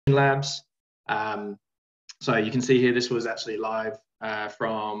Vision Labs. So you can see here, this was actually live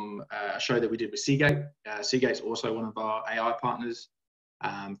from a show that we did with Seagate. Seagate's also one of our AI partners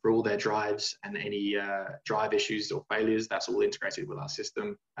for all their drives, and any drive issues or failures, that's all integrated with our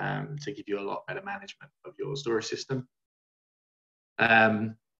system to give you a lot better management of your storage system.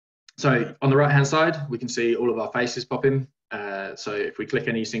 So on the right hand side, we can see all of our faces pop in. So if we click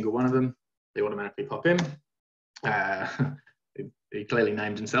any single one of them, they automatically pop in. He clearly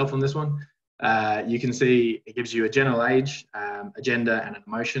named himself on this one. You can see it gives you a general age, a gender, and an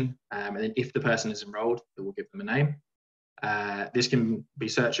emotion. And then if the person is enrolled, it will give them a name. This can be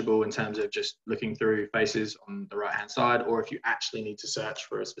searchable in terms of just looking through faces on the right hand side, or if you actually need to search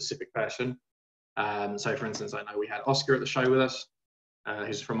for a specific person. So for instance, I know we had Oscar at the show with us,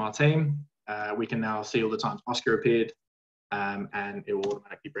 who's from our team. We can now see all the times Oscar appeared, and it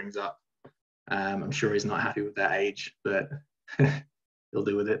automatically brings up. I'm sure he's not happy with that age, but he'll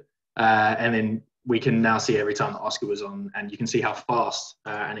do with it. And then we can now see every time that Oscar was on, and you can see how fast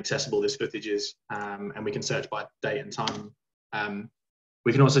and accessible this footage is. And we can search by date and time.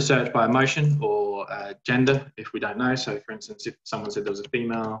 We can also search by emotion or gender if we don't know. So for instance, if someone said there was a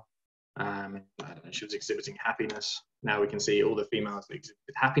female, I don't know, she was exhibiting happiness. Now we can see all the females that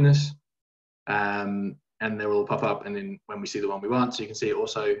exhibited happiness, and they will all pop up. And then when we see the one we want, so you can see it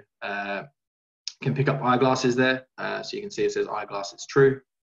also can pick up eyeglasses there. So you can see it says eyeglasses true.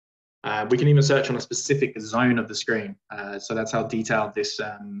 We can even search on a specific zone of the screen. So that's how detailed this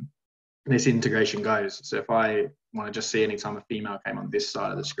this integration goes. So if I want to just see any time a female came on this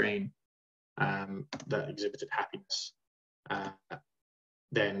side of the screen that exhibited happiness,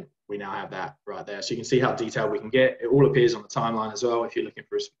 then we now have that right there. So you can see how detailed we can get. It all appears on the timeline as well. If you're looking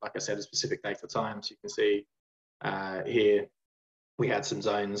for, like I said, a specific date or time, so you can see here we had some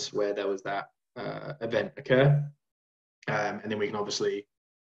zones where there was that event occur. And then we can obviously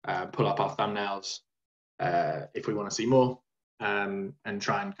pull up our thumbnails if we want to see more, and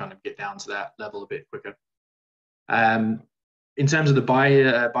try and kind of get down to that level a bit quicker. In terms of the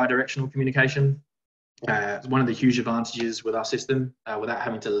bi-directional communication, one of the huge advantages with our system, without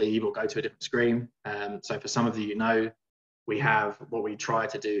having to leave or go to a different screen. So for some of you know, we have what we try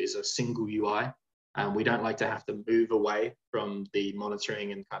to do is a single UI. We don't like to have to move away from the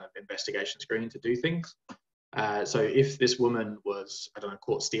monitoring and kind of investigation screen to do things. So if this woman was, I don't know,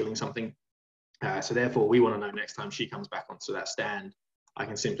 caught stealing something, so therefore we want to know next time she comes back onto that stand, I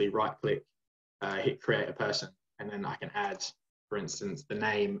can simply right click, hit create a person, and then I can add, for instance, the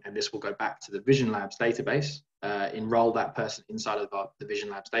name, and this will go back to the Vision Labs database, enroll that person inside of the Vision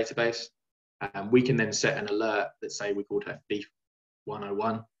Labs database. We can then set an alert that, say we called her Thief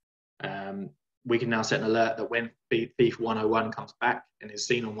 101. We can now set an alert that when Thief 101 comes back and is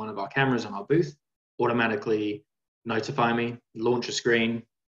seen on one of our cameras on our booth, automatically notify me, launch a screen.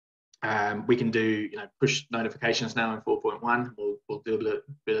 We can do, push notifications now in 4.1. We'll do a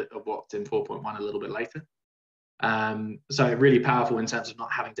bit of what's in 4.1 a little bit later. So really powerful in terms of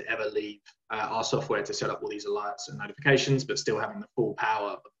not having to ever leave our software to set up all these alerts and notifications, but still having the full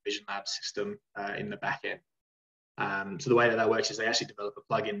power of the Vision Labs system in the back end. So the way that works is they actually develop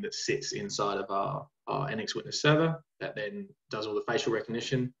a plugin that sits inside of our NX Witness server that then does all the facial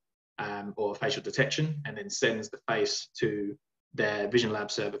recognition or facial detection, and then sends the face to their Vision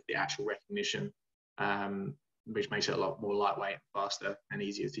Lab server for the actual recognition, which makes it a lot more lightweight, faster, and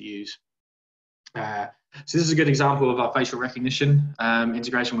easier to use. So this is a good example of our facial recognition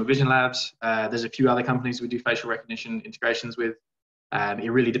integration with Vision Labs. There's a few other companies we do facial recognition integrations with.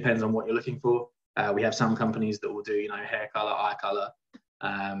 It really depends on what you're looking for. We have some companies that will do, hair color, eye color.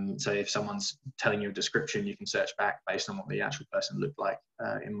 So if someone's telling you a description, you can search back based on what the actual person looked like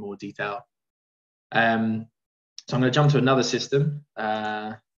in more detail. So I'm going to jump to another system.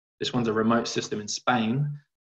 This one's a remote system in Spain.